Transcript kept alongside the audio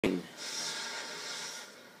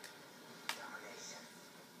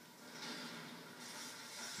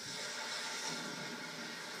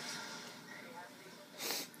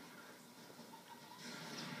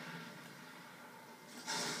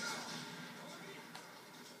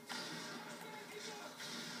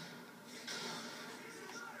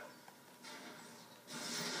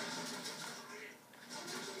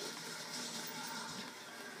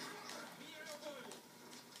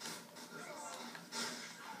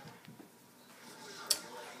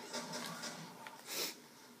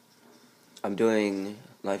I'm doing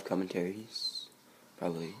live commentaries,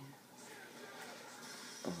 probably,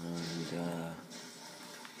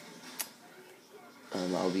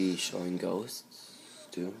 and I'll be showing ghosts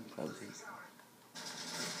too, probably.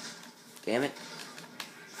 Damn it!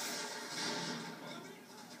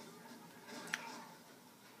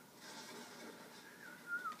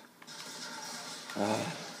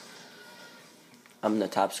 I'm in the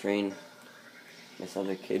top screen. This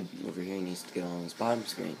other kid over here needs to get on his bottom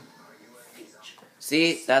screen.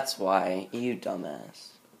 See, that's why, you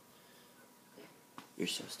dumbass. You're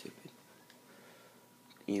so stupid.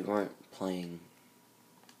 You weren't playing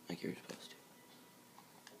like you were supposed to.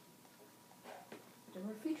 There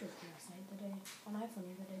were features last night that on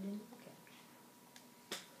iPhone that I didn't look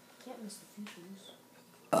at. Can't miss the features.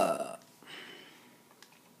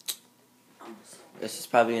 This is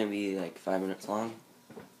probably gonna be like 5 minutes long.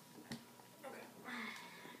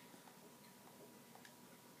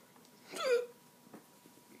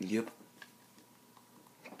 Yep.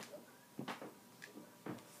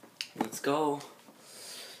 Let's go.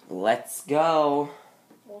 Let's go.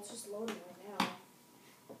 Well, it's just loading right now.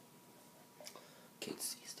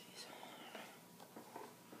 Kids these days.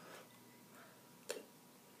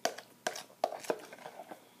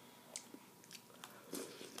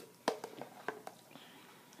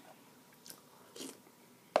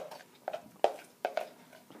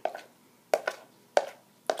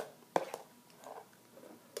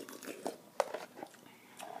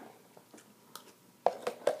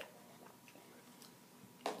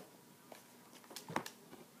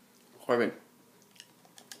 Corban.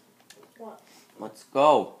 What? Let's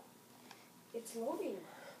go. It's loading.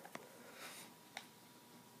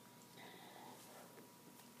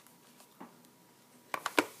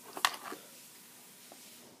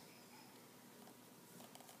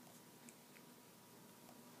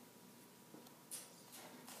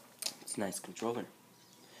 It's a nice controller.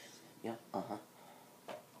 Yeah,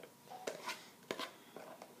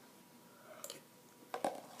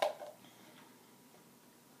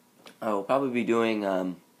 I will probably be doing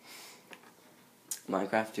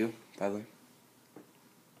Minecraft too, probably.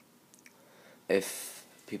 If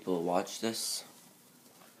people watch this,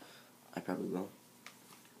 I probably will.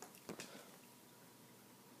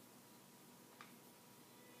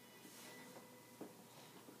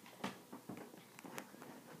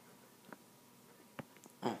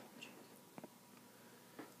 Oh.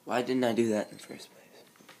 Why didn't I do that in the first place?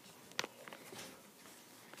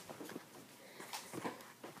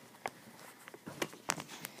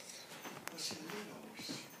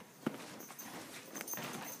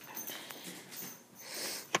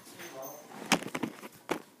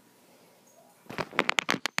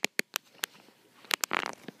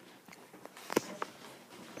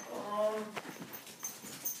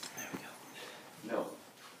 No.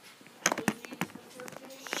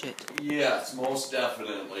 Shit. Yes, most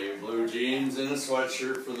definitely. Blue jeans and a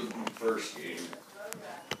sweatshirt for the first game.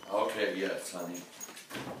 Okay, yes, honey.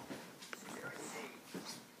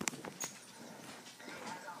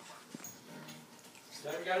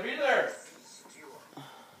 Now you gotta be there.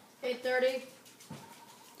 8:30.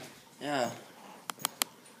 Yeah.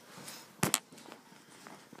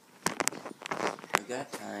 I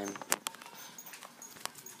got time.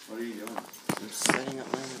 What are you doing? I'm setting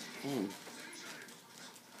up my thing.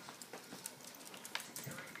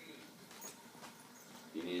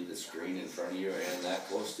 You need the screen in front of you and that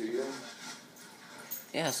close to you?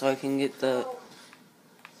 Yeah, so I can get the...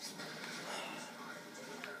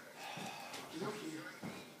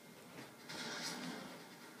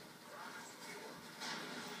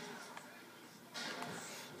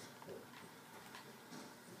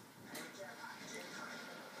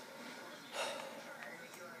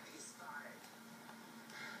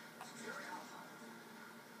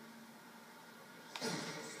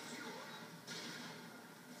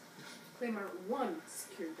 Claymore 1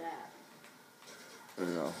 secured that. I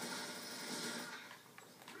don't know.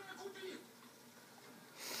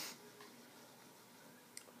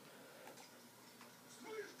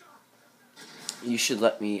 You should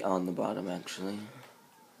let me on the bottom, actually.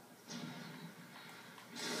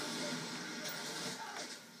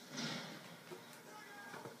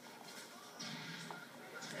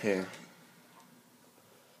 Here.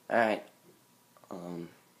 Alright.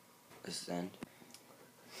 This is the end.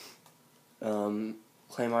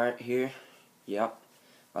 Claim art here. Yep.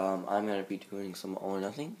 I'm gonna be doing some All or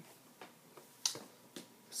Nothing.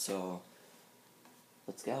 So,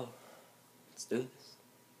 let's go. Let's do this.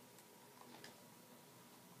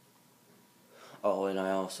 Oh, and I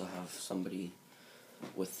also have somebody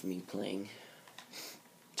with me playing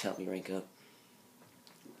to help me rank up.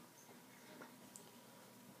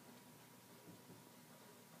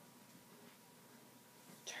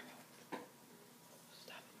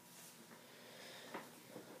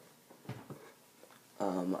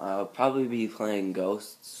 I'll probably be playing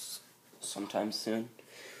Ghosts sometime soon.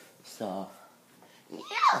 So,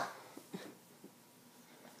 yeah.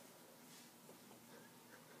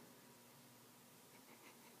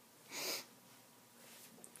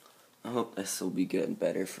 I hope this will be good and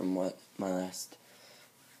better from what my last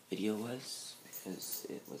video was, because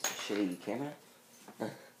it was a shitty camera.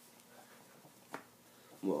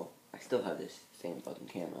 Well, I still have this same fucking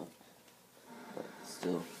camera, but it's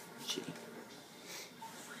still shitty.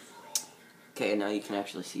 Okay, now you can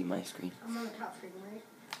actually see my screen. I'm on the top screen, right?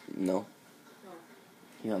 No. No.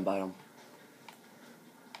 You're on bottom.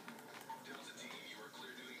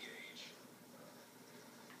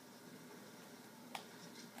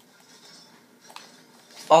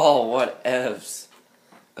 Oh, what evs.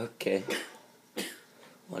 Okay.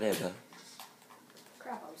 Whatever.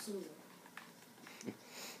 Crap, I'm sneezing.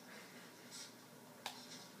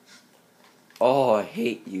 Oh, I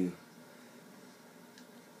hate you.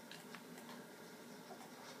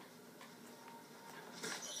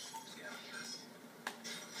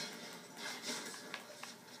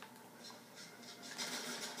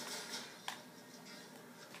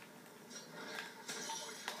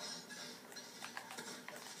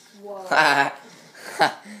 Whoa.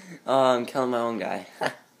 Oh, I'm killing my own guy.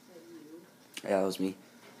 Yeah, that was me.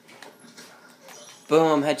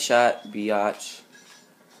 Boom, headshot, biatch.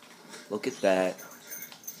 Look at that.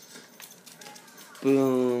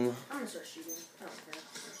 Boom. I'm gonna start shooting. I don't care.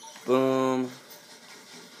 Boom.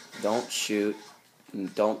 Don't shoot.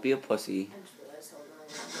 Don't be a pussy. I just realized how annoying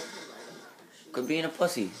it is. Quit being a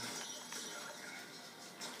pussy.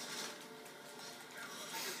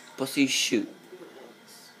 Pussy shoot.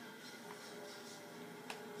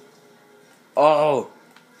 Oh.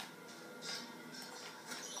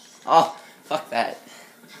 Oh, fuck that.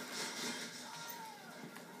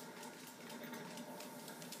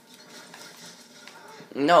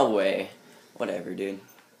 No way. Whatever, dude.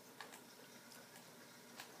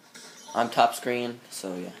 I'm top screen,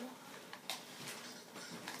 so yeah.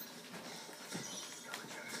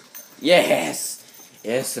 Yes!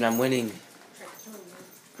 Yes, and I'm winning.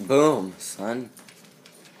 Boom, son.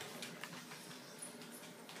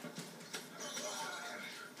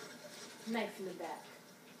 Knife in the back.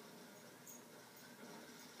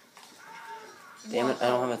 Damn it, I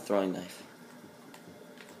don't have a throwing knife.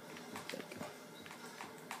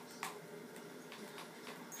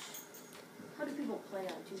 How do people play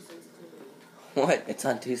on 2 sensitivity? What? It's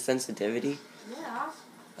on 2 sensitivity? Yeah.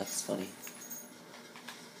 That's funny.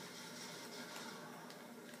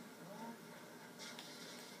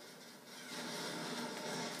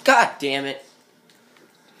 God damn it.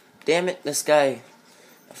 Damn it, this guy.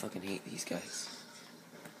 I fucking hate these guys.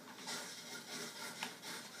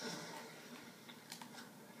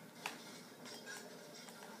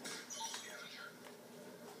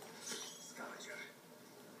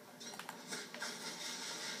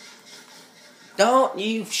 Don't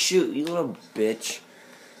you shoot, you little bitch.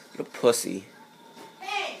 You little pussy.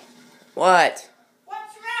 Hey! What?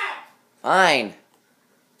 What's wrong? Fine.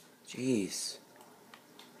 Jeez.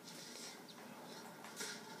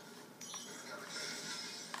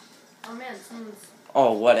 Oh man, someone's...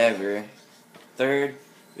 Oh, whatever. Third?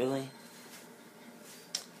 Really?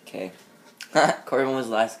 Okay. Corban was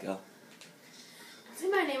last go. See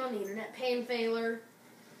my name on the internet, Pain Failer.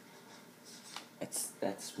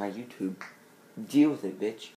 That's my YouTube. Deal with it, bitch.